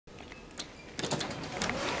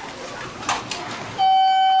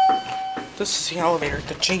This is the elevator at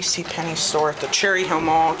the JCPenney store at the Cherry Hill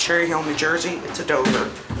Mall, Cherry Hill, New Jersey. It's a Dover.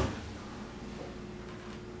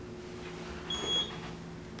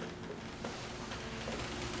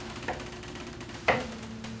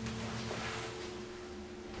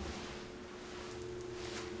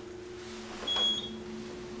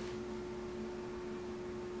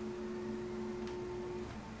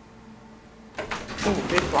 Ooh,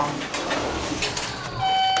 big bomb.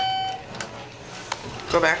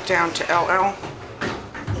 Go back down to LL.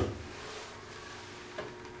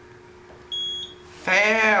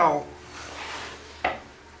 Fail.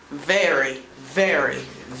 Very, very,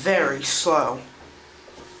 very slow.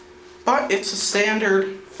 But it's a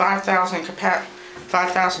standard 5,000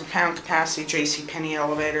 pound capacity JCPenney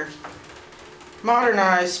elevator.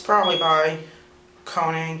 Modernized probably by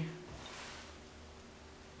Koenig.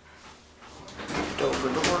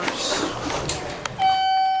 Dover doors.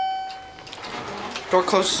 Door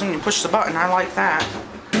closes when you push the button. I like that.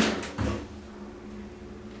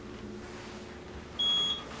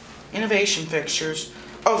 Innovation fixtures.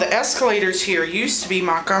 Oh, the escalators here used to be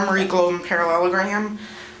Montgomery globe and parallelogram,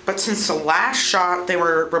 but since the last shot they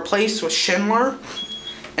were replaced with Schindler,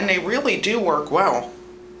 and they really do work well.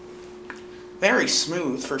 Very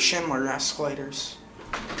smooth for Schindler escalators.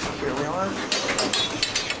 Here we are.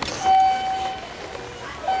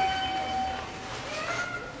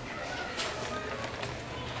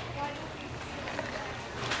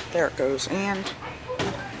 There it goes, and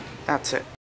that's it.